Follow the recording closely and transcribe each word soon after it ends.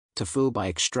TIFU by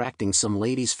extracting some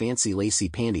lady's fancy lacy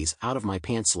panties out of my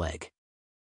pants leg.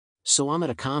 So I'm at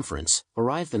a conference,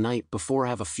 arrive the night before,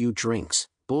 have a few drinks,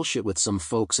 bullshit with some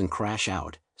folks and crash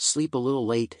out, sleep a little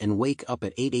late and wake up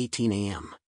at 8:18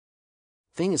 a.m.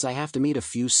 Thing is, I have to meet a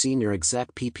few senior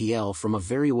exec PPL from a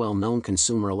very well-known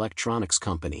consumer electronics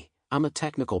company. I'm a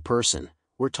technical person,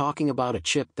 we're talking about a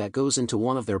chip that goes into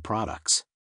one of their products.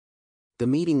 The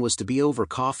meeting was to be over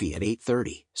coffee at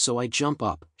 8:30, so I jump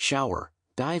up, shower,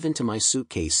 dive into my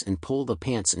suitcase and pull the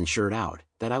pants and shirt out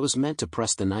that I was meant to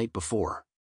press the night before.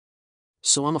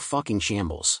 So I'm a fucking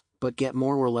shambles, but get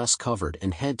more or less covered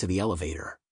and head to the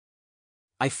elevator.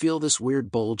 I feel this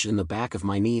weird bulge in the back of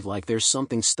my knee like there's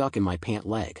something stuck in my pant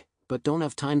leg, but don't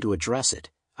have time to address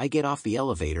it. I get off the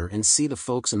elevator and see the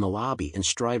folks in the lobby and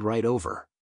stride right over.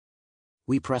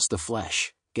 We press the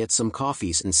flesh, get some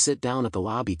coffees and sit down at the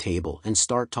lobby table and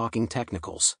start talking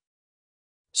technicals.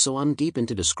 So I'm deep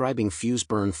into describing fuse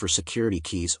burn for security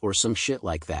keys or some shit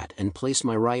like that and place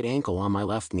my right ankle on my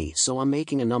left knee, so I'm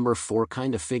making a number 4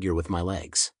 kind of figure with my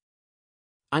legs.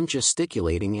 I'm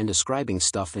gesticulating and describing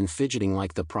stuff and fidgeting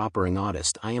like the proper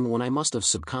artist I am when I must have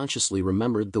subconsciously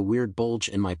remembered the weird bulge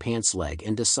in my pants leg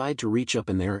and decide to reach up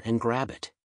in there and grab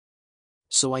it.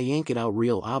 So I yank it out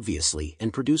real obviously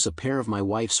and produce a pair of my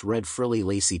wife's red frilly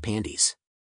lacy panties.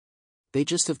 They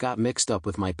just have got mixed up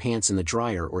with my pants in the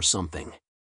dryer or something.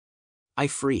 I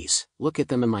freeze, look at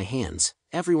them in my hands,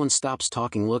 everyone stops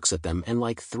talking, looks at them, and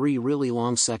like 3 really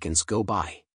long seconds go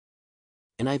by.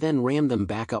 And I then rammed them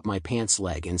back up my pants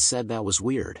leg and said that was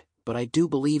weird, but I do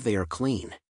believe they are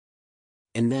clean.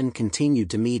 And then continued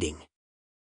to meeting.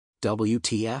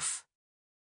 WTF?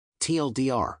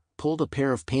 TLDR, pulled a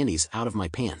pair of panties out of my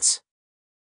pants.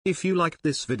 If you liked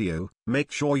this video,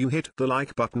 make sure you hit the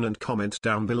like button and comment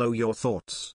down below your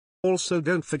thoughts. Also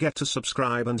don't forget to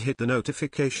subscribe and hit the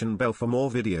notification bell for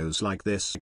more videos like this.